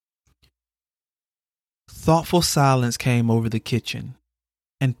Thoughtful silence came over the kitchen,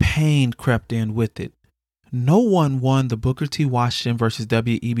 and pain crept in with it. No one won the Booker T. Washington versus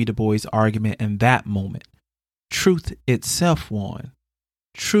W.E.B. Du Bois argument in that moment. Truth itself won.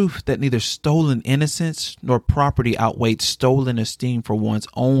 Truth that neither stolen innocence nor property outweighed stolen esteem for one's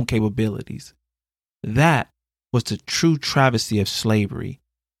own capabilities. That was the true travesty of slavery,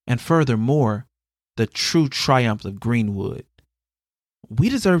 and furthermore, the true triumph of Greenwood. We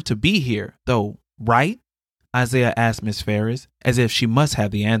deserve to be here, though, right? Isaiah asked Miss Ferris, as if she must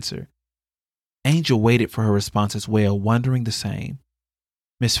have the answer. Angel waited for her response as well, wondering the same.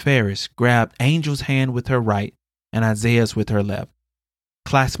 Miss Ferris grabbed Angel's hand with her right and Isaiah's with her left,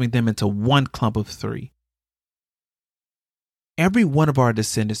 clasping them into one clump of three. Every one of our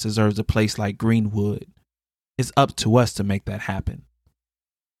descendants deserves a place like Greenwood. It's up to us to make that happen.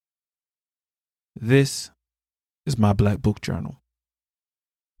 This is my Black Book Journal.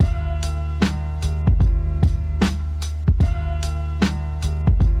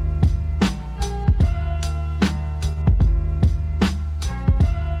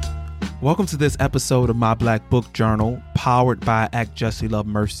 Welcome to this episode of My Black Book Journal, powered by Act Justly Love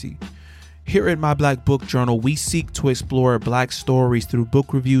Mercy. Here at My Black Book Journal, we seek to explore Black stories through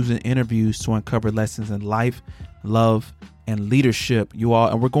book reviews and interviews to uncover lessons in life, love, and leadership, you all.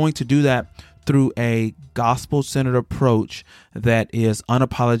 And we're going to do that through a gospel-centered approach that is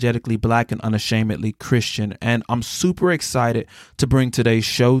unapologetically Black and unashamedly Christian. And I'm super excited to bring today's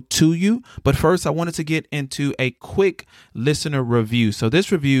show to you. But first, I wanted to get into a quick listener review. So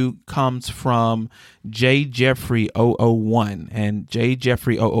this review comes from J. Jeffrey 001. And J.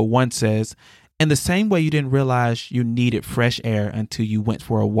 Jeffrey 001 says, "In the same way you didn't realize you needed fresh air until you went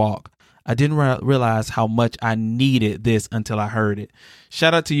for a walk, I didn't realize how much I needed this until I heard it."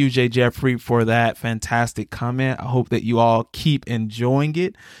 Shout out to you, Jay Jeffrey, for that fantastic comment. I hope that you all keep enjoying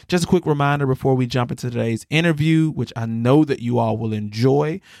it. Just a quick reminder before we jump into today's interview, which I know that you all will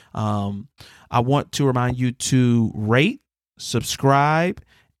enjoy. I want to remind you to rate, subscribe,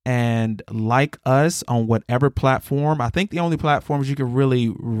 and like us on whatever platform. I think the only platforms you can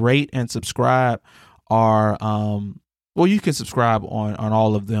really rate and subscribe are well, you can subscribe on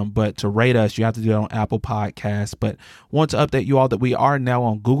all of them, but to rate us, you have to do it on Apple Podcasts. But want to update you all that we are now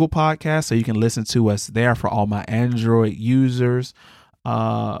on Google Podcasts, so you can listen to us there for all my Android users.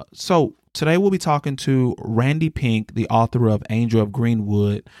 So today we'll be talking to Randy Pink, the author of Angel of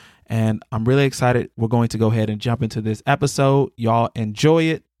Greenwood, and I'm really excited. We're going to go ahead and jump into this episode. Y'all enjoy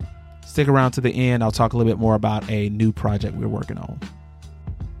it. Stick around to the end. I'll talk a little bit more about a new project we're working on.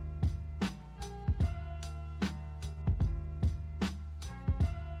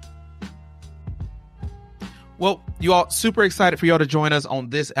 Well, you all, super excited for y'all to join us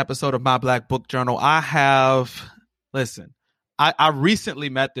on this episode of My Black Book Journal. I recently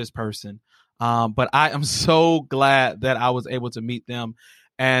met this person, but I am so glad that I was able to meet them,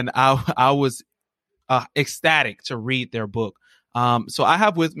 and I was ecstatic to read their book. So I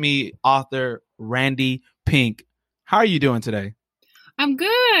have with me author Randy Pink. How are you doing today? I'm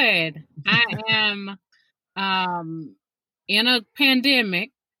good. I am in a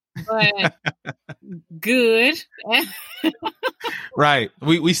pandemic, but good. Right.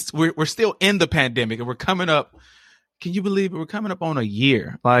 We're still in the pandemic, and we're coming up. Can you believe it? We're coming up on a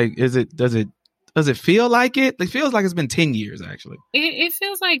year. Like, does it feel like it? It feels like it's been 10 years, actually. It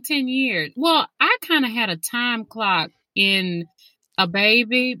feels like 10 years. Well, I kind of had a time clock in a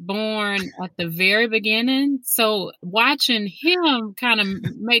baby born at the very beginning. So watching him kind of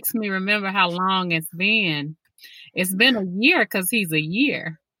makes me remember how long it's been. It's been a year because he's a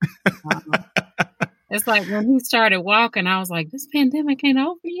year. It's like when he started walking, I was like, this pandemic ain't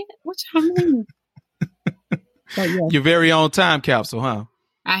over yet? What y'all mean? But yeah. Your very own time capsule, huh?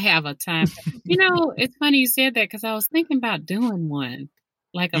 I have a time. It's funny you said that because I was thinking about doing one,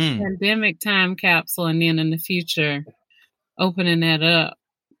 like a pandemic time capsule, and then in the future, opening that up.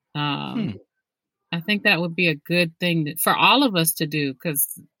 I think that would be a good thing for all of us to do, because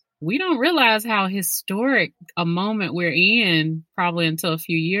we don't realize how historic a moment we're in. Probably until a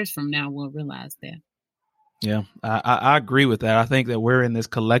few years from now, we'll realize that. Yeah, I agree with that. I think that we're in this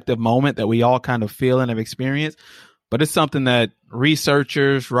collective moment that we all kind of feel and have experienced, but it's something that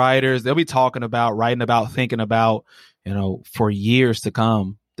researchers, writers, they'll be talking about, writing about, thinking about, for years to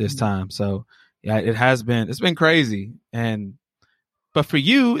come this time. So yeah, it's been crazy. But for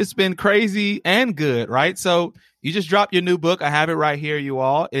you, it's been crazy and good, right? So you just dropped your new book. I have it right here, you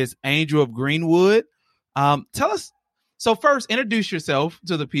all. It's Angel of Greenwood. Tell us. So first, introduce yourself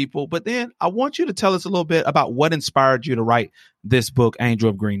to the people, but then I want you to tell us a little bit about what inspired you to write this book, Angel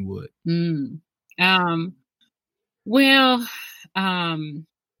of Greenwood.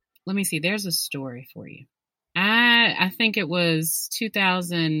 let me see. There's a story for you. I think it was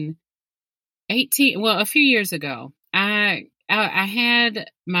 2018. Well, a few years ago, I had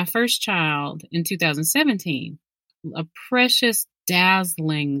my first child in 2017, a precious,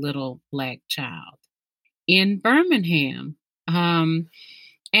 dazzling little black child in Birmingham.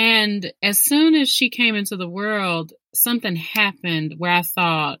 And as soon as she came into the world, something happened where I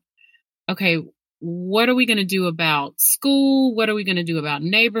thought, okay, what are we going to do about school? What are we going to do about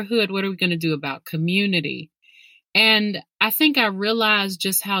neighborhood? What are we going to do about community? And I think I realized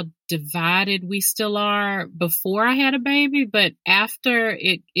just how divided we still are before I had a baby, but after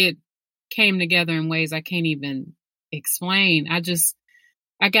it came together in ways I can't even explain. I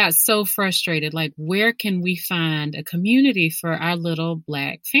got so frustrated. Like, where can we find a community for our little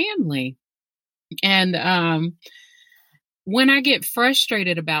black family? And when I get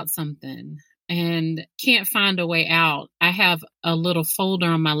frustrated about something and can't find a way out, I have a little folder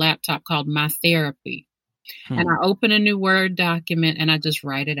on my laptop called My Therapy. And I open a new Word document and I just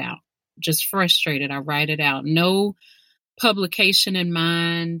write it out. Just frustrated, I write it out. No publication in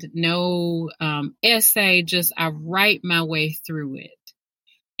mind, no essay, just I write my way through it.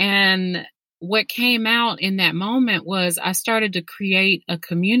 And what came out in that moment was I started to create a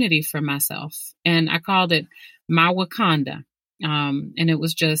community for myself. And I called it My Wakanda. And it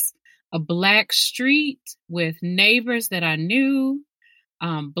was just a black street with neighbors that I knew,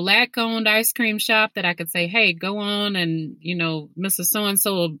 black owned ice cream shop that I could say, hey, go on and, Mrs.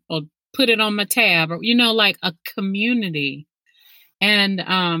 So-and-so will put it on my tab, or, like a community.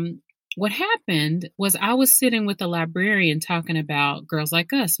 And what happened was I was sitting with a librarian talking about Girls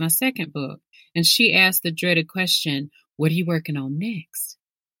Like Us, my second book. And she asked the dreaded question, what are you working on next?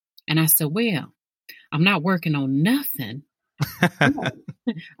 And I said, well, I'm not working on nothing.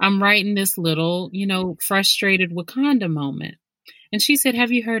 I'm writing this little, frustrated Wakanda moment. And she said,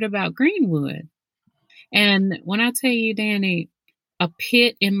 have you heard about Greenwood? And when I tell you, Danny, a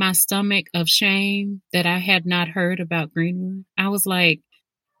pit in my stomach of shame that I had not heard about Greenwood, I was like,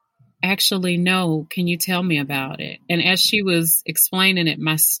 actually, no, can you tell me about it? And as she was explaining it,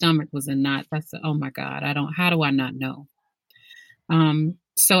 my stomach was in knots. I said, oh my God, how do I not know?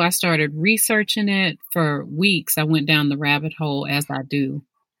 So I started researching it for weeks. I went down the rabbit hole as I do.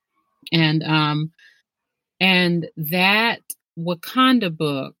 And that Wakanda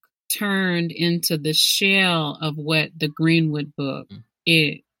book turned into the shell of what the Greenwood book,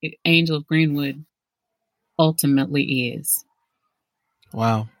 Angel of Greenwood, ultimately is.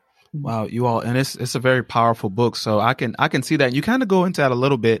 Wow. Wow, you all, and it's a very powerful book. So I can see that. And you kind of go into that a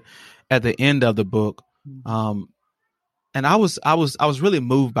little bit at the end of the book. And I was really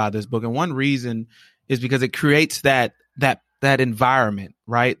moved by this book. And one reason is because it creates that environment,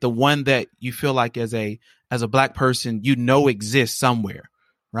 right? The one that you feel like as a black person, exists somewhere,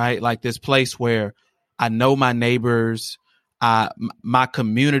 right? Like this place where I know my neighbors, my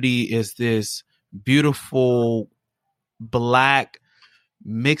community is this beautiful black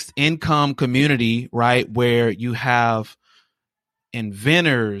mixed income community, right? Where you have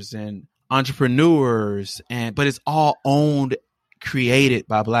inventors and entrepreneurs, but it's all owned, created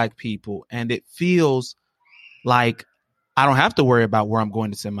by black people. And it feels like I don't have to worry about where I'm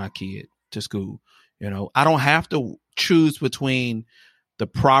going to send my kid to school. I don't have to choose between the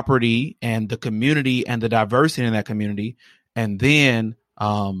property and the community and the diversity in that community, and then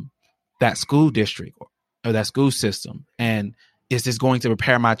that school district or that school system. And is this going to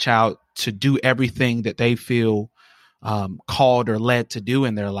prepare my child to do everything that they feel called or led to do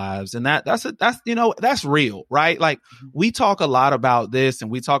in their lives? And that's real, right? Like we talk a lot about this,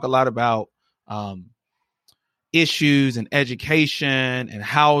 and we talk a lot about issues and education and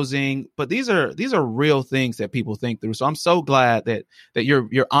housing, but these are real things that people think through. So I'm so glad that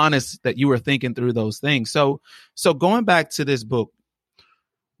you're honest, that you were thinking through those things. So going back to this book,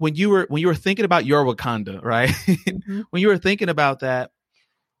 when you were thinking about your Wakanda, right? Mm-hmm. When you were thinking about that,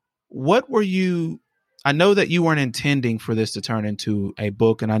 what were you? I know that you weren't intending for this to turn into a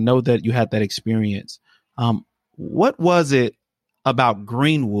book, and I know that you had that experience. What was it about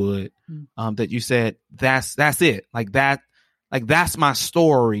Greenwood that you said that's it? Like that's my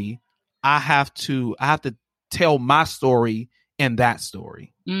story. I have to tell my story in that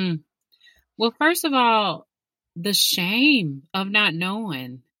story. Well, first of all, the shame of not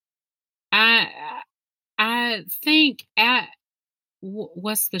knowing. I think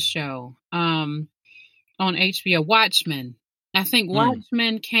what's the show on HBO, Watchmen. I think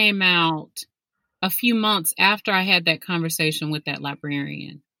Watchmen came out a few months after I had that conversation with that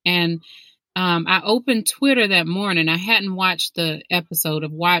librarian. And I opened Twitter that morning. I hadn't watched the episode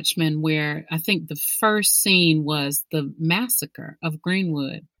of Watchmen where I think the first scene was the massacre of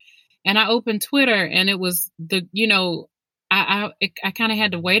Greenwood. And I opened Twitter, and it was I kind of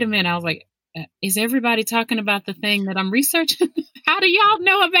had to wait a minute. I was like, is everybody talking about the thing that I'm researching? How do y'all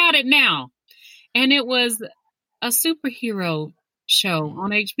know about it now? And it was a superhero show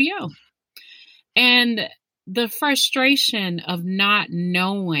on HBO. And the frustration of not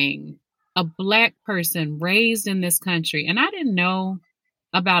knowing a Black person raised in this country, and I didn't know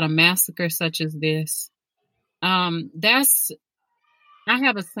about a massacre such as this. I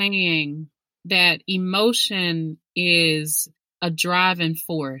have a saying that emotion is a driving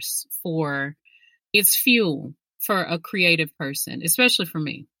force it's fuel for a creative person, especially for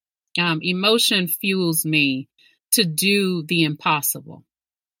me. Emotion fuels me to do the impossible.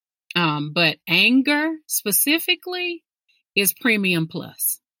 But anger specifically is premium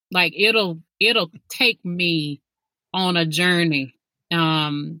plus. Like it'll take me on a journey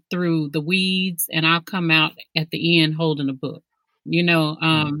through the weeds, and I'll come out at the end holding a book.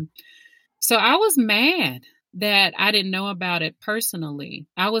 So I was mad that I didn't know about it personally.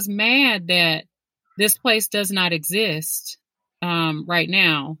 I was mad that this place does not exist right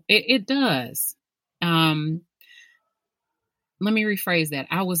now. It does. Let me rephrase that.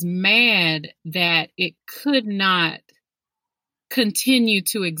 I was mad that it could not continue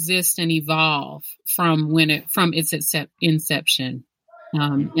to exist and evolve from its inception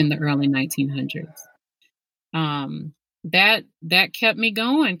in the early 1900s. That kept me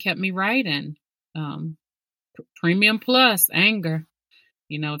going, kept me writing. Premium plus anger.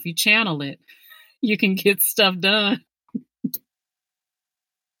 If you channel it, you can get stuff done.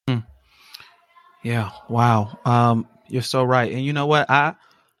 Yeah. Wow. You're so right. And you know what? I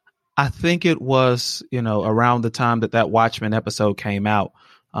think it was, around the time that Watchmen episode came out,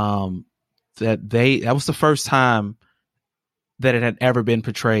 that was the first time that it had ever been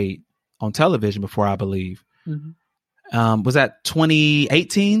portrayed on television before, I believe. Mm-hmm. Was that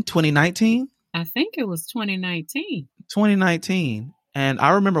 2018, 2019? I think it was 2019. 2019. And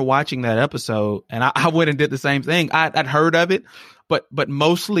I remember watching that episode, and I went and did the same thing. I'd heard of it, but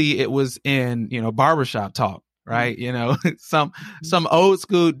mostly it was in, barbershop talk, right? Some old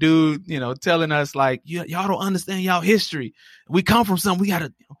school dude, telling us like, y'all don't understand y'all history. We come from we got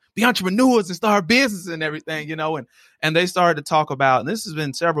to be entrepreneurs and start business and everything, and they started to talk about, and this has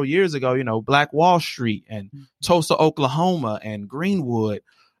been several years ago, Black Wall Street and Tulsa, Oklahoma and Greenwood.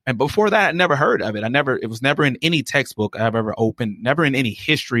 And before that, I never heard of it. It was never in any textbook I've ever opened, never in any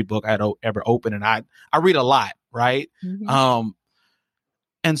history book I'd ever opened. And I read a lot, right? Mm-hmm.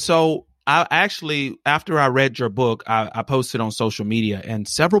 And so I actually, after I read your book, I posted on social media, and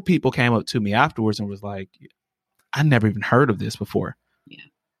several people came up to me afterwards and was like, I never even heard of this before. Yeah.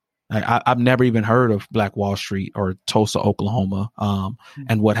 I've never even heard of Black Wall Street or Tulsa, Oklahoma, mm-hmm.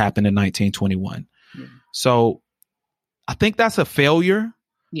 and what happened in 1921. Yeah. So I think that's a failure.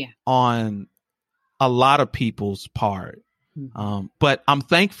 Yeah, on a lot of people's part. Mm-hmm. But I'm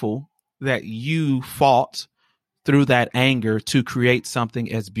thankful that you fought through that anger to create something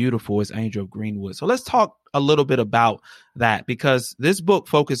as beautiful as Angel of Greenwood. So let's talk a little bit about that, because this book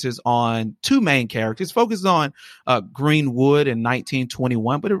focuses on two main characters. It focuses on Greenwood in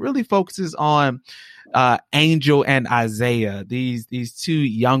 1921, but it really focuses on Angel and Isaiah, these two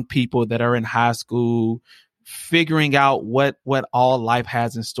young people that are in high school, figuring out what all life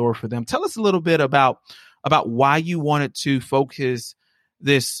has in store for them. Tell us a little bit about why you wanted to focus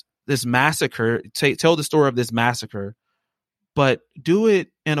this massacre, tell the story of this massacre, but do it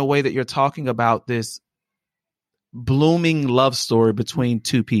in a way that you're talking about this blooming love story between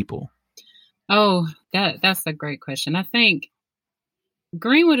two people. Oh, that's a great question. I think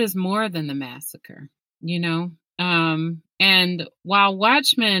Greenwood is more than the massacre, and while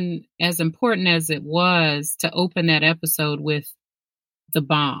Watchmen, as important as it was to open that episode with the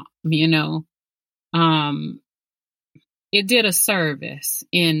bomb, it did a service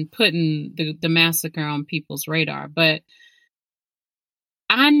in putting the massacre on people's radar. But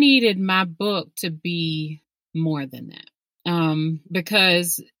I needed my book to be more than that,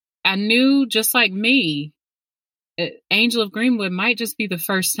 because I knew, just like me, Angel of Greenwood might just be the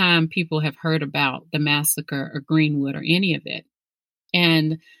first time people have heard about the massacre or Greenwood or any of it.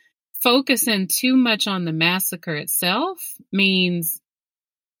 And focusing too much on the massacre itself means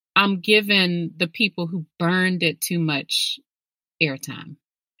I'm giving the people who burned it too much airtime.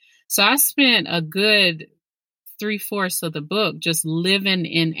 So I spent a good 3/4 of the book just living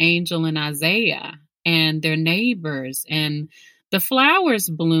in Angel and Isaiah and their neighbors and the flowers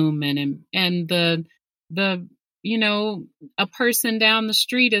blooming and the a person down the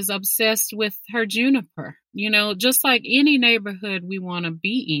street is obsessed with her juniper, just like any neighborhood we want to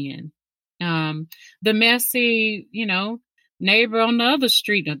be in. The messy, neighbor on the other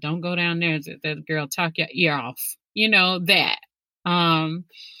street, don't go down there. That girl talk your ear off. That. And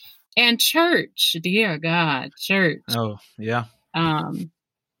church, dear God, church. Oh, yeah.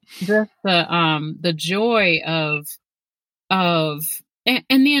 Just the joy of and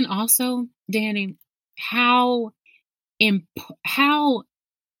then also, Danny, how important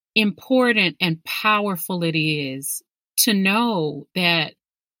and powerful it is to know that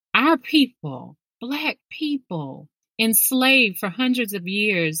our people, Black people, enslaved for hundreds of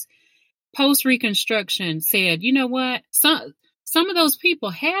years, post Reconstruction, said, you know what? Some of those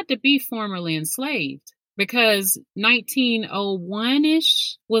people had to be formerly enslaved, because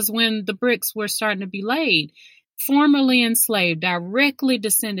 1901-ish was when the bricks were starting to be laid. Formerly enslaved, directly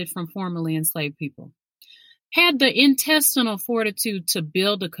descended from formerly enslaved people, had the intestinal fortitude to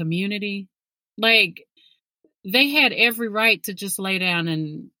build a community. Like, they had every right to just lay down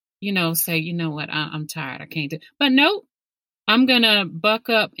and, say, you know what, I'm tired, I can't do it. But nope, I'm going to buck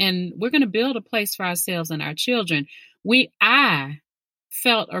up and we're going to build a place for ourselves and our children. I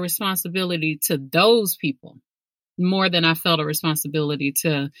felt a responsibility to those people more than I felt a responsibility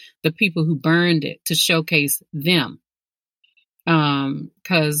to the people who burned it, to showcase them.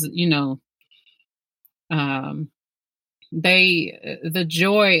 'Cause, the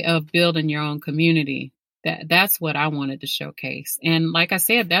joy of building your own community, that's what I wanted to showcase. And like I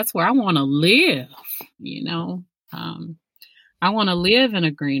said, that's where I want to live, I want to live in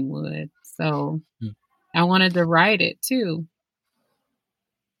a Greenwood. So I wanted to write it too.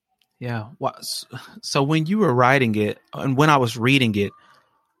 Yeah. So when you were writing it and when I was reading it,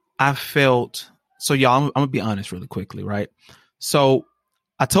 I felt, so y'all, I'm gonna be honest really quickly, right? So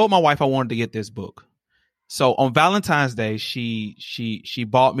I told my wife I wanted to get this book. So on Valentine's Day, she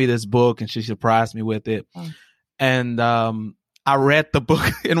bought me this book and she surprised me with it. Oh. And I read the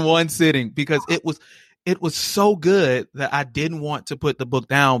book in one sitting because it was so good that I didn't want to put the book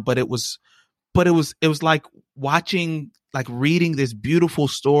down, but it was like reading this beautiful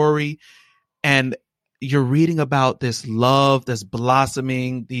story, and you're reading about this love that's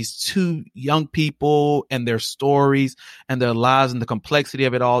blossoming, these two young people and their stories and their lives and the complexity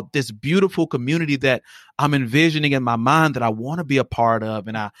of it all, this beautiful community that I'm envisioning in my mind that I want to be a part of,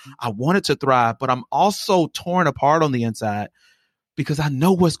 and I want it to thrive, but I'm also torn apart on the inside because I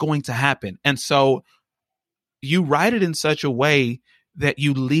know what's going to happen. And so you write it in such a way that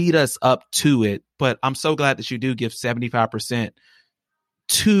you lead us up to it. But I'm so glad that you do give 75%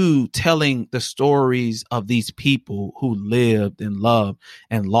 to telling the stories of these people who lived and loved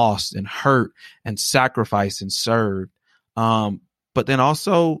and lost and hurt and sacrificed and served. But then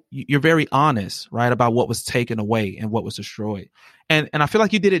also you're very honest, right, about what was taken away and what was destroyed. And I feel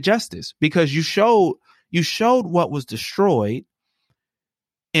like you did it justice because you showed what was destroyed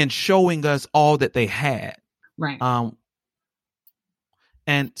and showing us all that they had. Right.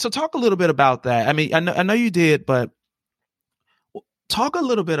 And so talk a little bit about that. I mean, I know you did, but talk a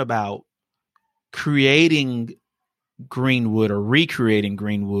little bit about creating Greenwood or recreating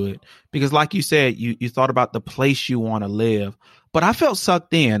Greenwood, because like you said, you thought about the place you want to live, but I felt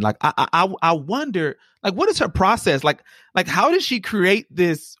sucked in. Like I wonder, like, what is her process? Like how did she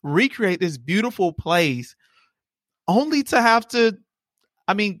recreate this beautiful place only to have to,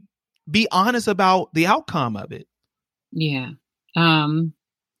 be honest about the outcome of it? Yeah.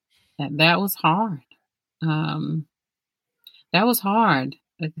 That was hard. That was hard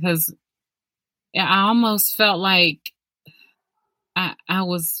because I almost felt like I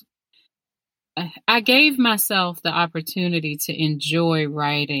gave myself the opportunity to enjoy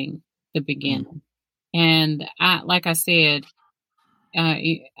writing the beginning. And like I said,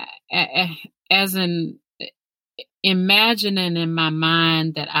 as in imagining in my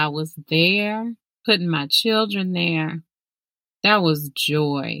mind that I was there, putting my children there, that was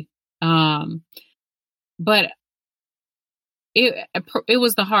joy. But it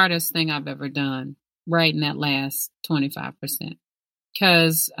was the hardest thing I've ever done, writing that last 25%.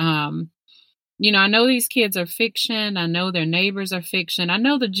 Because, I know these kids are fiction. I know their neighbors are fiction. I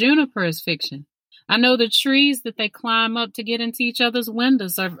know the juniper is fiction. I know the trees that they climb up to get into each other's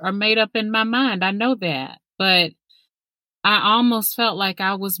windows are made up in my mind. I know that. But I almost felt like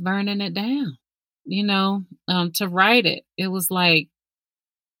I was burning it down, to write it. It was like,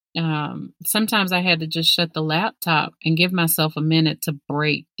 sometimes I had to just shut the laptop and give myself a minute to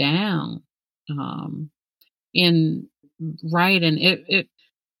break down, in writing it.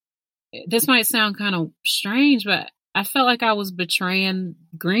 This might sound kind of strange, but I felt like I was betraying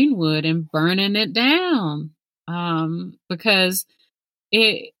Greenwood and burning it down, because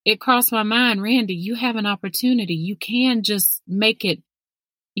it crossed my mind, Randy, you have an opportunity. You can just make it,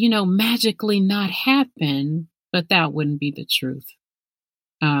 magically not happen. but that wouldn't be the truth.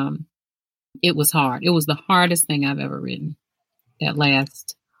 It was hard. It was the hardest thing I've ever written. That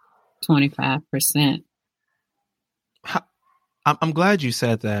last 25%. I'm glad you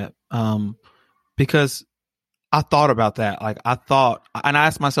said that, because I thought about that. Like I thought, and I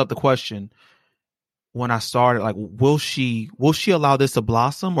asked myself the question when I started, like, will she allow this to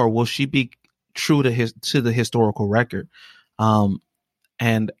blossom, or will she be true to the historical record?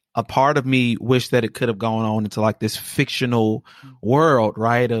 And a part of me wished that it could have gone on into like this fictional world,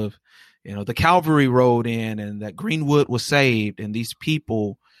 right? Of, the cavalry rode in and that Greenwood was saved and these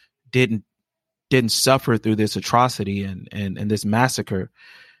people didn't suffer through this atrocity and this massacre.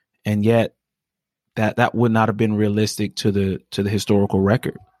 And yet that would not have been realistic to the historical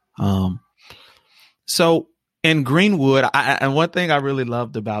record. So in Greenwood, and one thing I really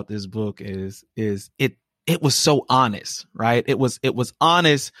loved about this book is it was so honest, right? It was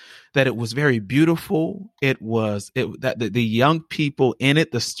honest, that it was very beautiful. That the young people in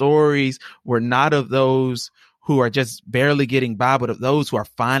it, the stories were not of those who are just barely getting by, but of those who are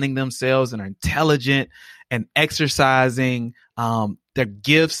finding themselves and are intelligent and exercising their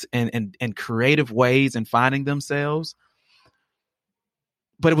gifts and creative ways and finding themselves.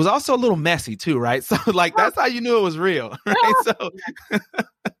 But it was also a little messy too, right? So like, that's how you knew it was real, right?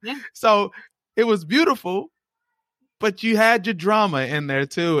 So it was beautiful, but you had your drama in there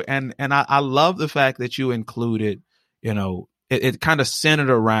too. And I love the fact that you included, it kind of centered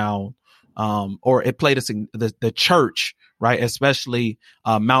around, or it played the church, right? Especially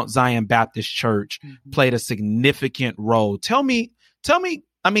Mount Zion Baptist Church played a significant role. Tell me, I mean,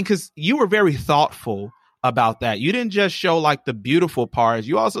 because you were very thoughtful about that. You didn't just show like the beautiful parts.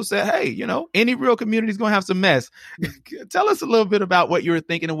 You also said, hey, any real community is going to have some mess. Tell us a little bit about what you were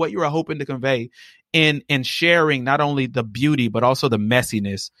thinking and what you were hoping to convey in sharing not only the beauty, but also the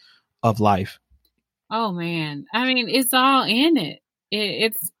messiness of life. Oh, man. I mean, it's all in it.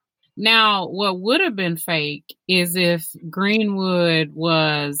 It's now what would have been fake is if Greenwood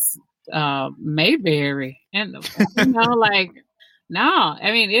was Mayberry and, like, no,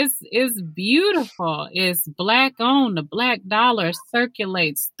 I mean, it's beautiful. It's Black owned. The Black dollar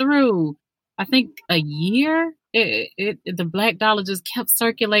circulates through, I think, a year. The Black dollar just kept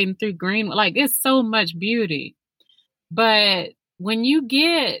circulating through Greenwood. Like, it's so much beauty. But when you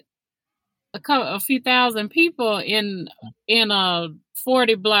get a few thousand people in a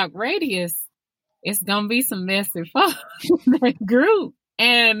 40 block radius, it's gonna be some messy folks in that group.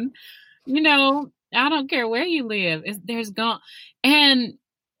 And I don't care where you live. And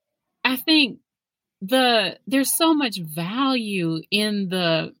I think there's so much value in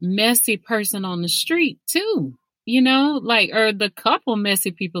the messy person on the street too, or the couple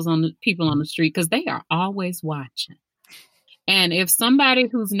messy people on the street, because they are always watching. And if somebody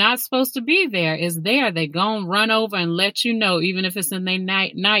who's not supposed to be there is there, they gonna run over and let you know, even if it's in their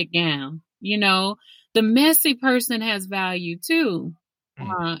nightgown. The messy person has value too.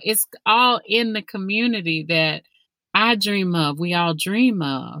 It's all in the community that I dream of. We all dream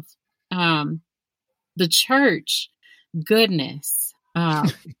of. The church, goodness.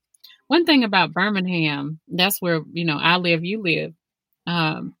 One thing about Birmingham, that's where, I live, you live.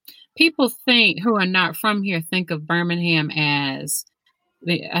 People who are not from here think of Birmingham as,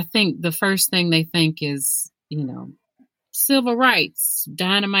 I think the first thing they think is, civil rights,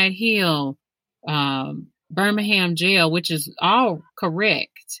 Dynamite Hill, Birmingham jail, which is all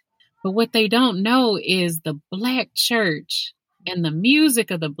correct. But what they don't know is the Black church and the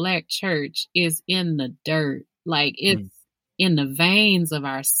music of the Black church is in the dirt. Like, it's in the veins of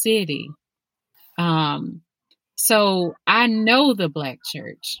our city. So I know the Black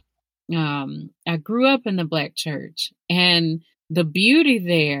church. I grew up in the Black church, and the beauty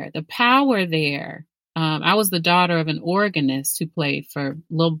there, the power there. I was the daughter of an organist who played for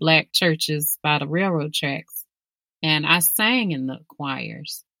little Black churches by the railroad tracks, and I sang in the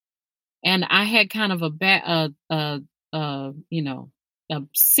choirs. And I had kind of a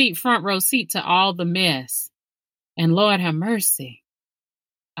front row seat to all the mess. And Lord have mercy,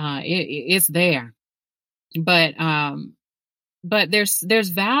 it's there. But there's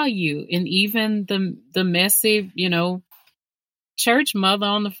value in even the messy, church mother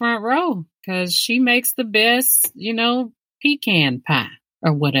on the front row, because she makes the best, pecan pie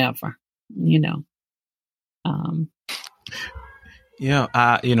or whatever,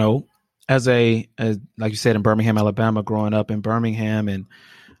 as like you said, in Birmingham, Alabama, growing up in Birmingham and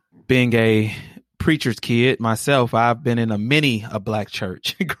being a preacher's kid myself, I've been in a Black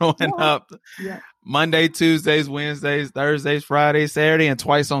church growing up. Yeah. Monday, Tuesdays, Wednesdays, Thursdays, Fridays, Saturday, and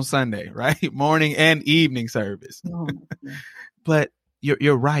twice on Sunday, right? Morning and evening service. Oh, yeah. But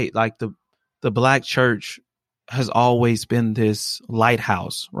you're right. Like the Black church has always been this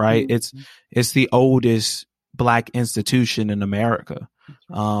lighthouse, right? Mm-hmm. It's the oldest Black institution in America.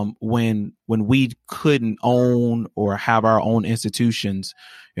 Right. When we couldn't own or have our own institutions,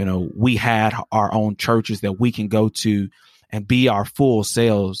 we had our own churches that we can go to and be our full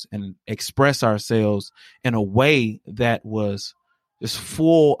selves and express ourselves in a way that was just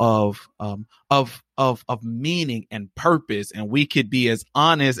full of meaning and purpose, and we could be as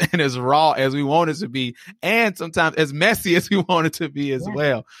honest and as raw as we wanted to be, and sometimes as messy as we wanted to be as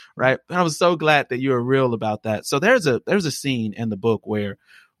well, right? And I was so glad that you were real about that. So there's a scene in the book where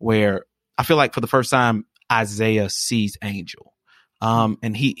I feel like for the first time Isaiah sees Angel,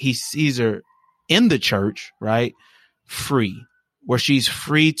 and he sees her in the church, right? Free, where she's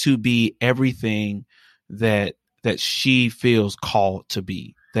free to be everything that she feels called to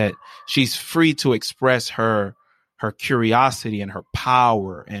be, that she's free to express her curiosity and her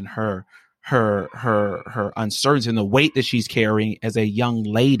power and her uncertainty and the weight that she's carrying as a young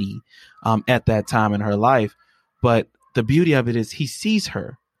lady at that time in her life. But the beauty of it is he sees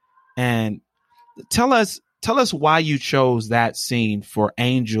her. And tell us why you chose that scene for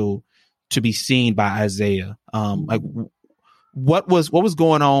Angel to be seen by Isaiah. Like what was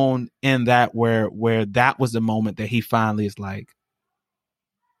going on in that where that was the moment that he finally is like,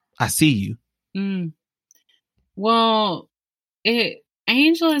 I see you. Mm. Well,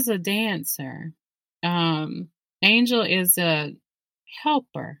 Angel is a dancer. Angel is a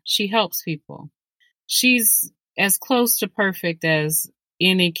helper. She helps people. She's as close to perfect as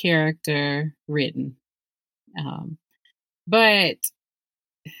any character written. But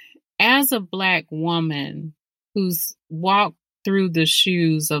as a Black woman who's walked through the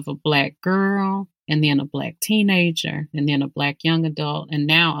shoes of a Black girl, and then a Black teenager, and then a Black young adult, and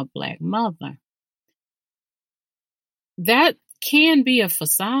now a Black mother, that can be a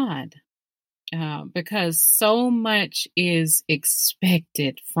facade, because so much is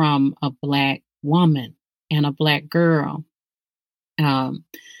expected from a Black woman and a Black girl.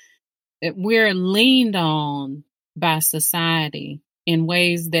 We're leaned on by society in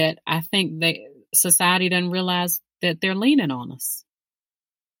ways that I think society doesn't realize that they're leaning on us.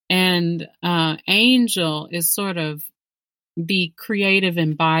 And Angel is sort of the creative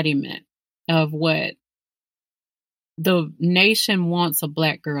embodiment of what the nation wants a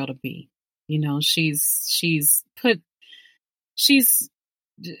Black girl to be.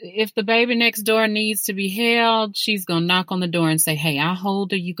 If the baby next door needs to be held, she's going to knock on the door and say, hey, I'll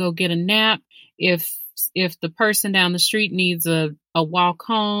hold her. You go get a nap. If the person down the street needs a walk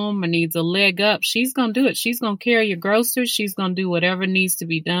home or needs a leg up, she's going to do it. She's going to carry your groceries. She's going to do whatever needs to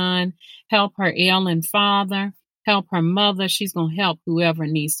be done. Help her ailing father, help her mother. She's going to help whoever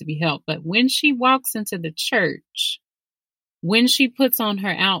needs to be helped. But when she walks into the church, when she puts on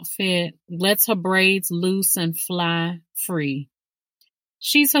her outfit, lets her braids loose and fly free,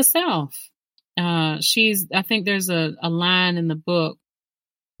 she's herself. I think there's a line in the book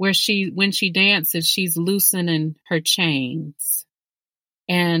where when she dances, she's loosening her chains.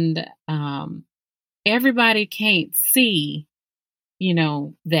 And everybody can't see,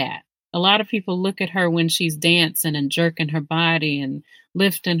 that. A lot of people look at her when she's dancing and jerking her body and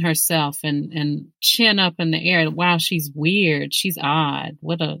lifting herself and chin up in the air. Wow, she's weird. She's odd.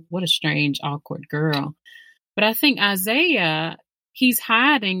 What a strange, awkward girl. But I think Isaiah, he's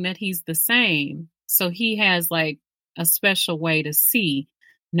hiding that he's the same. So he has like a special way to see,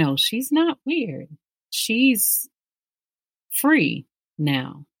 no, she's not weird. She's free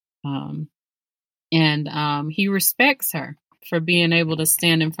now. And he respects her for being able to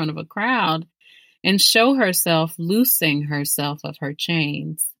stand in front of a crowd and show herself, loosing herself of her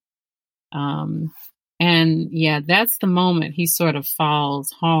chains. And yeah, that's the moment he sort of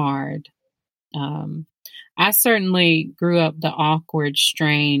falls hard. I certainly grew up the awkward,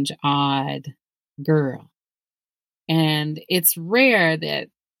 strange, odd girl. And it's rare that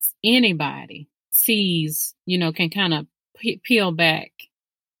anybody sees, can kind of peel back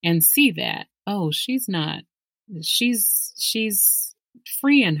and see that, oh, she's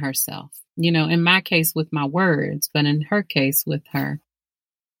freeing herself, in my case with my words, but in her case with her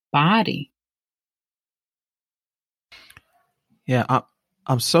body. Yeah,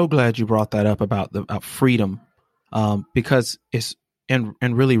 I'm so glad you brought that up about freedom, because it's in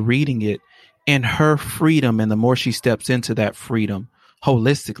really reading it, in her freedom, and the more she steps into that freedom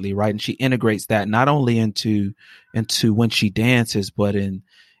holistically, right, and she integrates that not only into when she dances, but in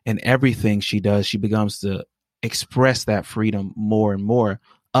everything she does, she begins to express that freedom more and more.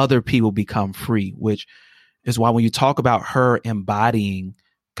 Other people become free, which is why when you talk about her embodying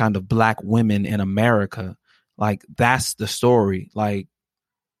kind of Black women in America, like that's the story. Like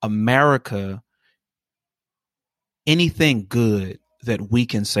America anything good that we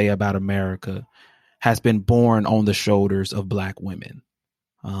can say about America has been born on the shoulders of Black women.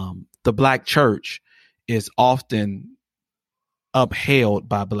 The Black church is often upheld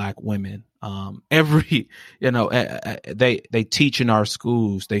by Black women. They teach in our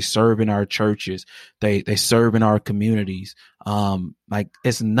schools, they serve in our churches, they serve in our communities. Like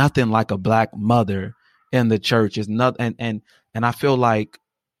it's nothing like a Black mother in the church. Is not, and I feel like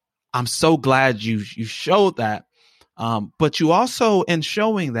I'm so glad you showed that. But you also, in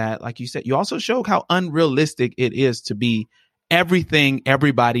showing that, like you said, you also showed how unrealistic it is to be everything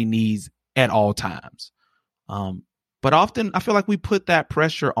everybody needs at all times. But often I feel like we put that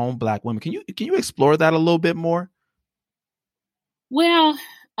pressure on Black women. Can you explore that a little bit more? Well,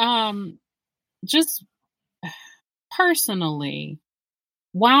 just personally,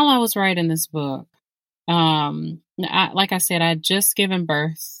 while I was writing this book, like I said, I'd just given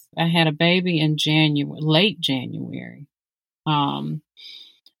birth. I had a baby in late January. The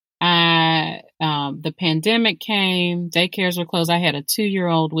pandemic came, daycares were closed. I had a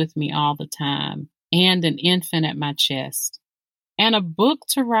 2-year-old with me all the time and an infant at my chest and a book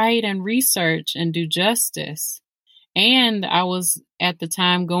to write and research and do justice. And I was at the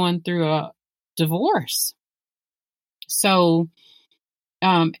time going through a divorce. So,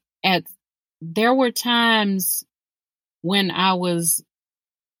 there were times when I was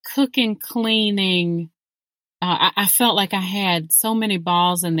cooking, cleaning. I felt like I had so many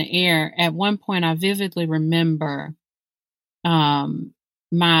balls in the air. At one point, I vividly remember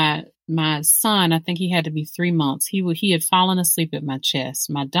my son, I think he had to be 3 months. He had fallen asleep at my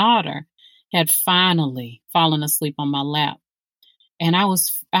chest. My daughter had finally fallen asleep on my lap. And I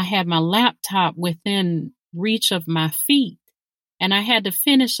had my laptop within reach of my feet. And I had to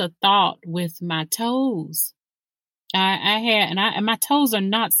finish a thought with my toes. My toes are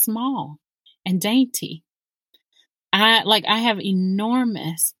not small and dainty. I have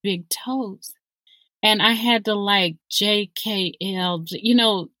enormous big toes, and I had to like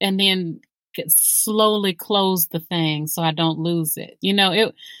JKL, and then slowly close the thing so I don't lose it.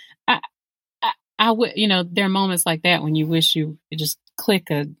 I would, there are moments like that when you wish you could just click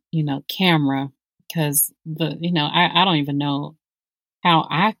a, camera, because I don't even know how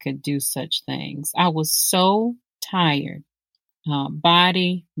I could do such things. I was so tired,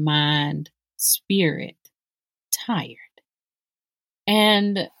 body, mind, spirit, tired.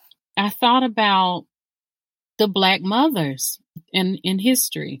 And I thought about the Black mothers in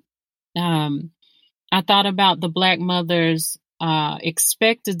history. I thought about the Black mothers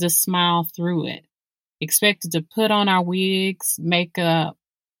expected to smile through it, expected to put on our wigs, makeup,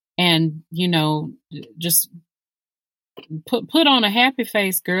 and, just put on a happy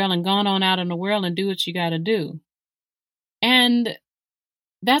face, girl, and gone on out in the world and do what you got to do. And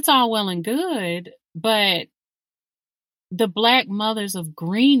that's all well and good, but the Black mothers of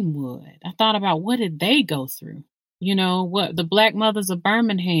Greenwood, I thought about, what did they go through? What the Black mothers of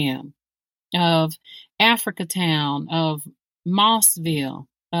Birmingham, of Africatown, of Mossville,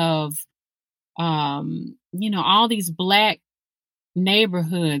 of, all these Black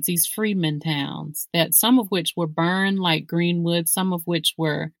neighborhoods, these freedmen towns, that some of which were burned like Greenwood, some of which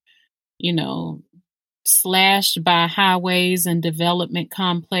were, slashed by highways and development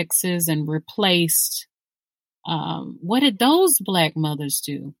complexes and replaced. What did those Black mothers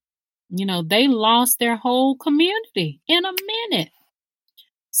do? They lost their whole community in a minute.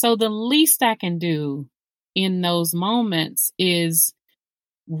 So the least I can do in those moments is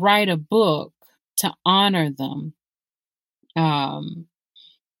write a book to honor them. I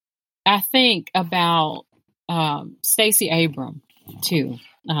think about Stacey Abrams too.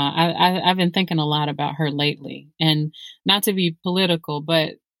 I've been thinking a lot about her lately, and not to be political,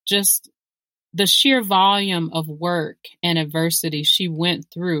 but just the sheer volume of work and adversity she went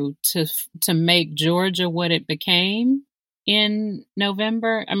through to make Georgia what it became in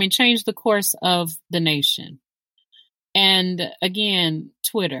November. I mean, changed the course of the nation. And again,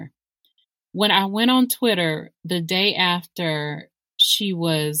 Twitter. When I went on Twitter the day after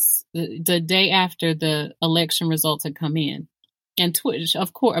the day after the election results had come in, and Twitch,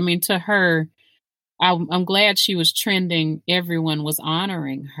 of course, to her, I'm glad she was trending. Everyone was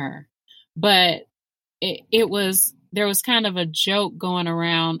honoring her, but there was kind of a joke going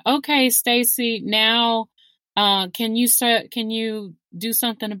around. Okay, Stacey, now, can you do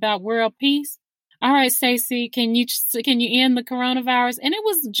something about world peace? All right, Stacey, can you end the coronavirus? And it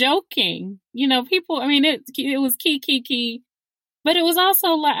was joking, people. It was key, but it was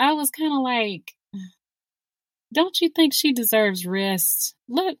also like, I was kind of like, don't you think she deserves rest?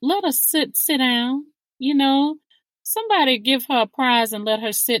 Let her sit down, Somebody give her a prize and let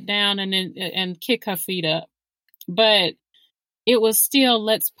her sit down and kick her feet up, but it was still,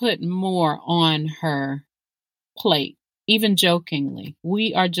 let's put more on her plate, even jokingly.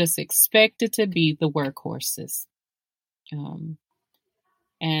 We are just expected to be the workhorses.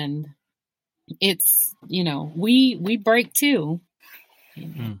 And it's, we break too.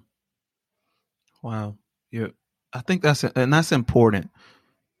 Wow. Yeah. I think that's important.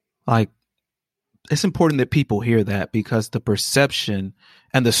 Like, it's important that people hear that, because the perception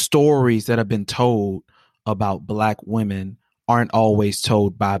and the stories that have been told about Black women aren't always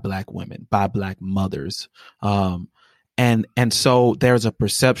told by Black women, by Black mothers. And so there's a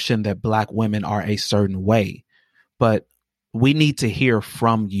perception that Black women are a certain way, but we need to hear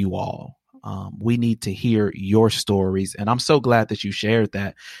from you all. We need to hear your stories. And I'm so glad that you shared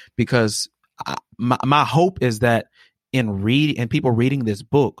that, because my hope is that in people reading this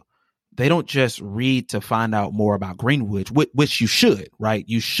book, they don't just read to find out more about Greenwood, which you should, right?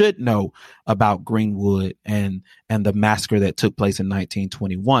 You should know about Greenwood and the massacre that took place in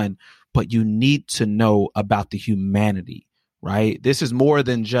 1921, but you need to know about the humanity, right? This is more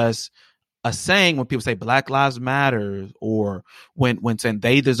than just a saying when people say Black Lives Matter, or when saying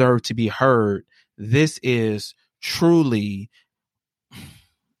they deserve to be heard. This is truly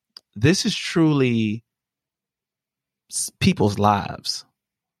people's lives.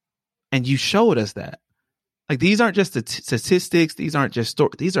 And you showed us that. Like, these aren't just statistics. These aren't just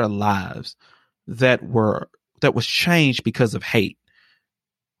stories. These are lives that was changed because of hate.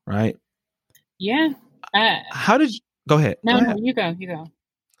 Right? Yeah. How did you go ahead? No, you go.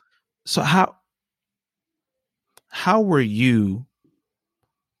 So how were you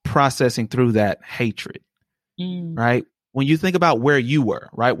processing through that hatred? Right? When you think about where you were,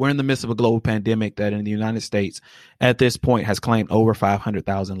 right? We're in the midst of a global pandemic that in the United States at this point has claimed over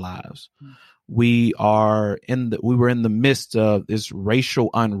 500,000 lives. We were in the midst of this racial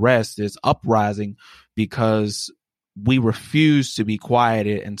unrest, this uprising, because we refused to be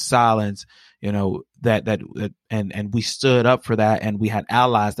quieted and silenced, and we stood up for that. And we had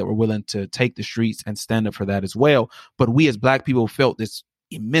allies that were willing to take the streets and stand up for that as well. But we as Black people felt this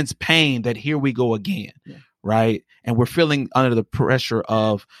immense pain that here we go again. Yeah. Right. And we're feeling under the pressure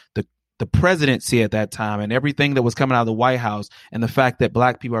of the presidency at that time and everything that was coming out of the White House, and the fact that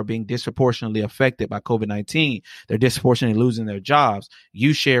Black people are being disproportionately affected by COVID-19. They're disproportionately losing their jobs.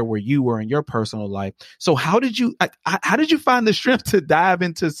 You share where you were in your personal life. So how did you find the strength to dive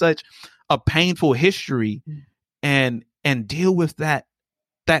into such a painful history and deal with that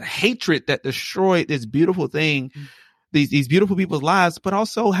hatred that destroyed this beautiful thing, these beautiful people's lives, but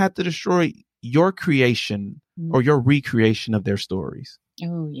also had to destroy your creation or your recreation of their stories?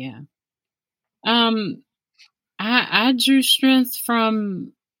 Oh, yeah. I drew strength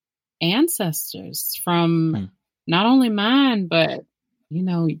from ancestors, from not only mine, but,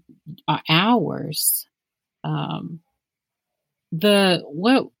 ours.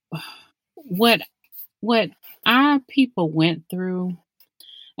 What our people went through.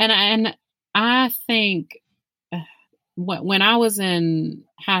 And I think when I was in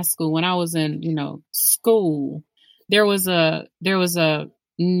high school, when I was in, school, there was a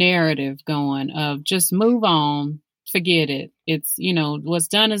narrative going of just move on, forget it. It's, what's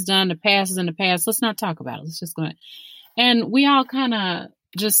done is done. The past is in the past. Let's not talk about it. Let's just go ahead. And we all kind of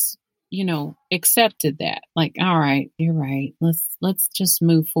just, accepted that. Like, all right, you're right. Let's just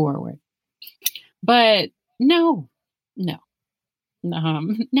move forward. But no.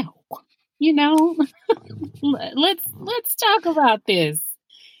 Let's talk about this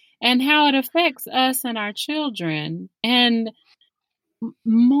and how it affects us and our children. And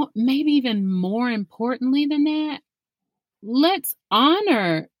maybe even more importantly than that, let's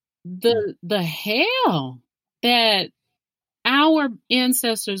honor the hell that our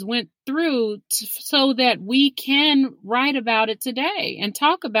ancestors went through so that we can write about it today and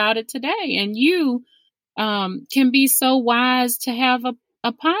talk about it today. And you can be so wise to have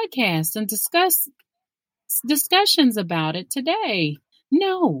a podcast and discussions about it today.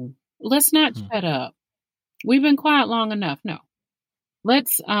 No, let's not shut up. We've been quiet long enough. No,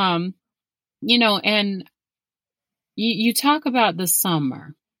 let's, and you talk about the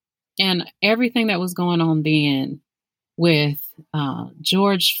summer and everything that was going on then with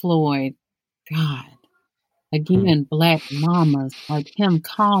George Floyd. God, again, Black mamas, like him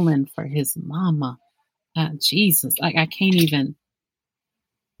calling for his mama. Jesus, like I can't even.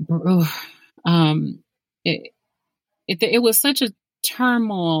 It was such a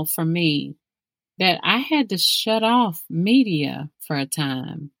turmoil for me that I had to shut off media for a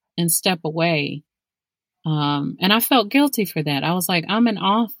time and step away. And I felt guilty for that. I was like, I'm an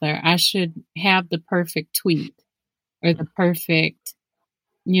author. I should have the perfect tweet or the perfect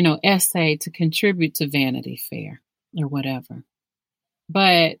essay to contribute to Vanity Fair or whatever.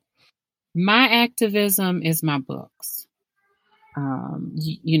 But my activism is my books.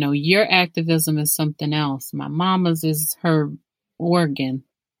 Your activism is something else. My mama's is her organ.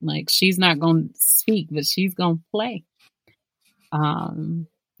 Like, she's not going to speak, but she's going to play. My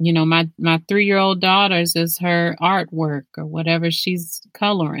 3-year-old daughter's is her artwork or whatever she's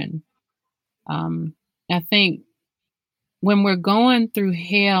coloring. I think when we're going through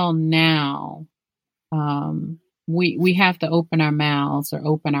hell now, we have to open our mouths or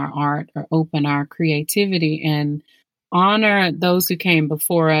open our art or open our creativity and honor those who came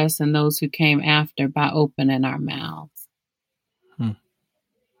before us and those who came after by opening our mouths.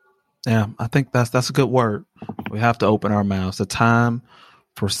 Yeah, I think that's a good word. We have to open our mouths. The time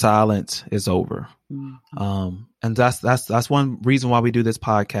for silence is over. Mm-hmm. And that's one reason why we do this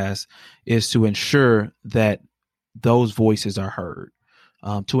podcast, is to ensure that those voices are heard,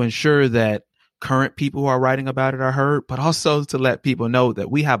 to ensure that current people who are writing about it are heard, but also to let people know that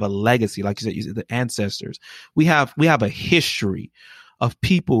we have a legacy, like you said, the ancestors. We have a history of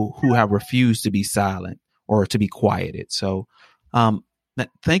people who have refused to be silent or to be quieted. So,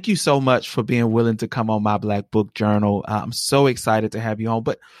 thank you so much for being willing to come on My Black Book Journal. I'm so excited to have you on.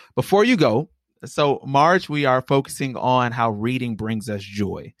 But before you go, so March, we are focusing on how reading brings us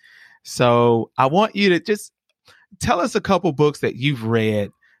joy. So I want you to just tell us a couple books that you've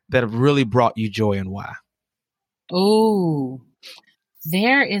read that have really brought you joy and why. Oh,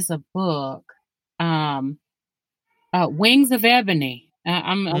 there is a book, Wings of Ebony.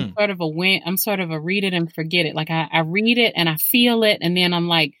 I'm sort of a read it and forget it. Like I read it and I feel it, and then I'm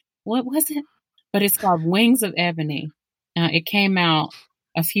like, what was it? But it's called Wings of Ebony. It came out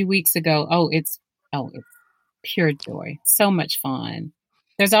a few weeks ago. It's pure joy. So much fun.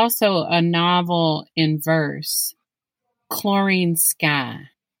 There's also a novel in verse, Chlorine Sky,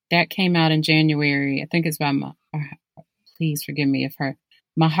 that came out in January. I think it's by please forgive me if her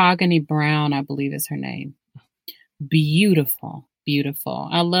Mahogany Brown, I believe is her name. Beautiful.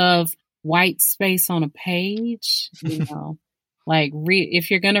 I love white space on a page. Like if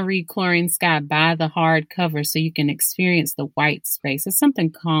you're going to read Chlorine Sky, buy the hardcover so you can experience the white space. There's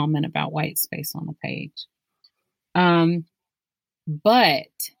something common about white space on a page. But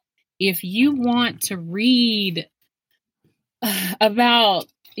if you want to read about,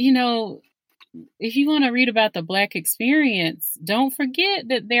 if you want to read about the Black experience, don't forget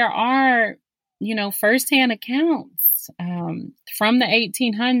that there are, firsthand accounts from the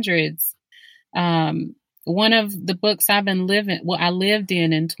 1800s. One of the books I lived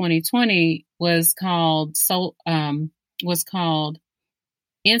in 2020 was called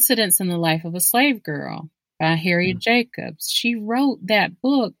Incidents in the Life of a Slave Girl by Harriet Jacobs. She wrote that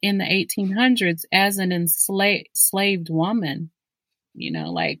book in the 1800s as an enslaved woman,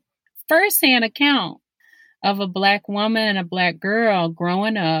 like firsthand account of a Black woman and a Black girl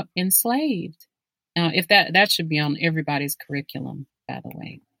growing up enslaved. If that should be on everybody's curriculum, by the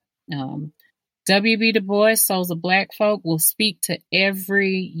way. W.B. Du Bois, Souls of Black Folk, will speak to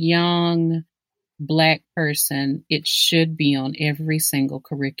every young Black person. It should be on every single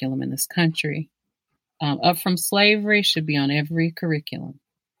curriculum in this country. Up from Slavery should be on every curriculum.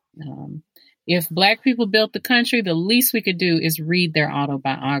 If Black people built the country, the least we could do is read their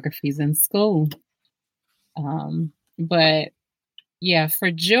autobiographies in school. But yeah, for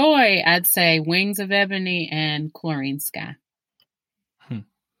joy, I'd say Wings of Ebony and Chlorine Sky.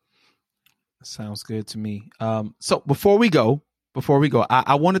 Sounds good to me. So before we go,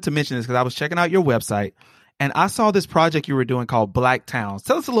 I wanted to mention this because I was checking out your website and I saw this project you were doing called Black Towns.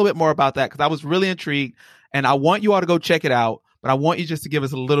 Tell us a little bit more about that, because I was really intrigued and I want you all to go check it out, but I want you just to give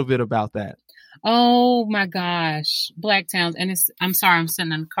us a little bit about that. Oh my gosh, Black Towns. And I'm sorry, I'm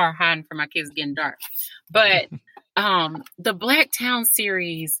sitting in the car hiding from my kids getting dark. But the Black Town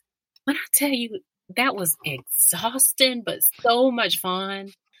series, when I tell you, that was exhausting, but so much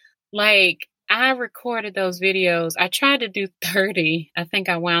fun. Like, I recorded those videos. I tried to do 30. I think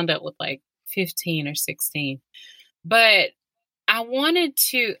I wound up with like 15 or 16. But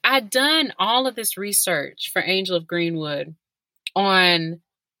I'd done all of this research for Angel of Greenwood on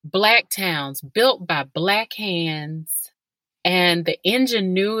Black towns built by Black hands and the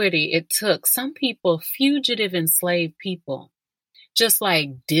ingenuity it took. Some people, fugitive enslaved people, just like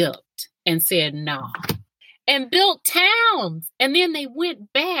dipped and said, nah. And built towns. And then they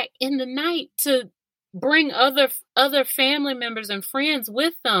went back in the night to bring other family members and friends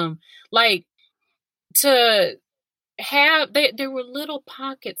with them. Like, to have, there were little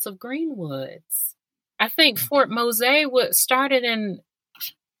pockets of Greenwoods. I think Fort Mose started in,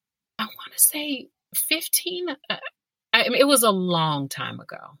 I want to say 15. I mean, it was a long time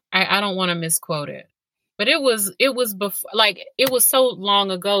ago. I don't want to misquote it, but it was before, like, it was so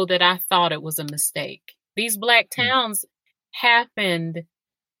long ago that I thought it was a mistake. These Black towns happened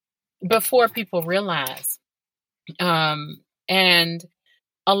before people realized. And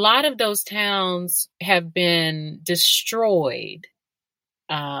a lot of those towns have been destroyed.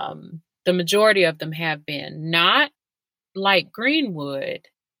 The majority of them have been, not like Greenwood,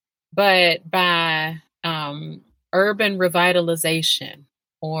 but by urban revitalization,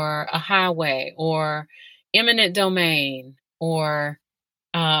 or a highway, or eminent domain, or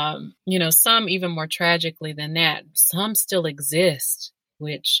some even more tragically than that, some still exist,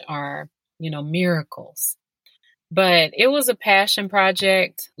 which are, miracles. But it was a passion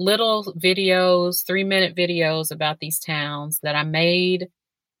project, little videos, 3-minute videos about these towns that I made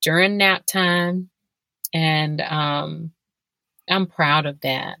during nap time. And I'm proud of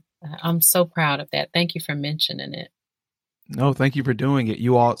that. I'm so proud of that. Thank you for mentioning it. No, thank you for doing it,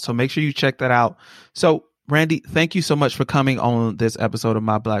 you all. So make sure you check that out. So Randy, thank you so much for coming on this episode of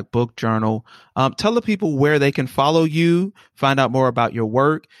My Black Book Journal. Tell the people where they can follow you, find out more about your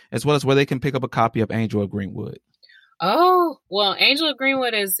work, as well as where they can pick up a copy of Angel of Greenwood. Oh, well, Angel of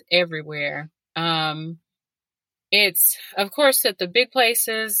Greenwood is everywhere. It's, of course, at the big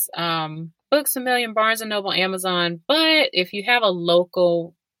places, Books A Million, Barnes and Noble, Amazon. But if you have a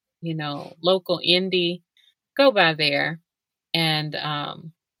local indie, go by there. And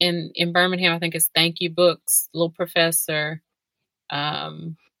in Birmingham, I think it's Thank You Books, Little Professor. Pick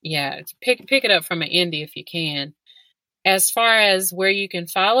it up from an indie if you can. As far as where you can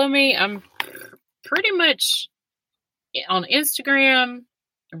follow me, I'm pretty much on Instagram,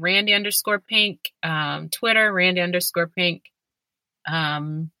 Randy_Pink, Twitter, Randy_Pink.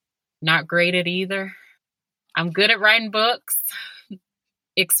 Not great at either. I'm good at writing books.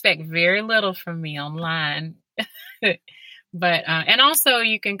 Expect very little from me online. But, and also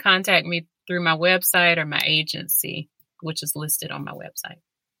you can contact me through my website or my agency, which is listed on my website.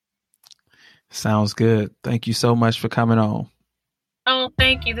 Sounds good. Thank you so much for coming on. Oh,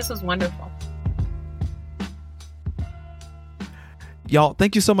 thank you. This was wonderful. Y'all,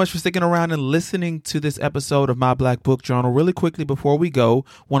 thank you so much for sticking around and listening to this episode of My Black Book Journal. Really quickly before we go,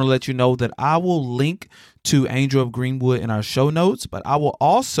 want to let you know that I will link to Angel of Greenwood in our show notes, but I will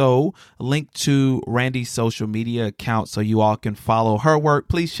also link to Randy's social media account so you all can follow her work.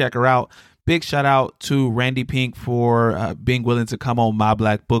 Please check her out. Big shout out to Randy Pink for being willing to come on My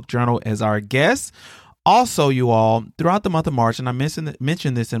Black Book Journal as our guest. Also, you all, throughout the month of March, and I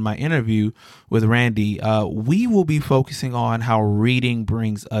mentioned this in my interview with Randy, we will be focusing on how reading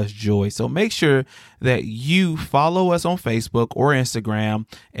brings us joy. So make sure that you follow us on Facebook or Instagram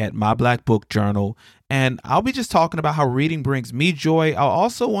at My Black Book Journal. And I'll be just talking about how reading brings me joy. I'll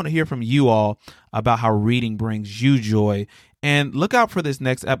also want to hear from you all about how reading brings you joy. And look out for this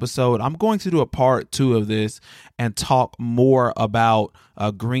next episode. I'm going to do a part 2 of this and talk more about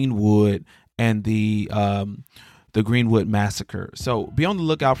Greenwood and the Greenwood massacre. So be on the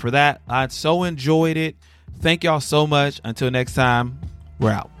lookout for that. I so enjoyed it. Thank y'all so much. Until next time,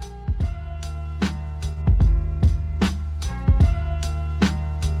 we're out.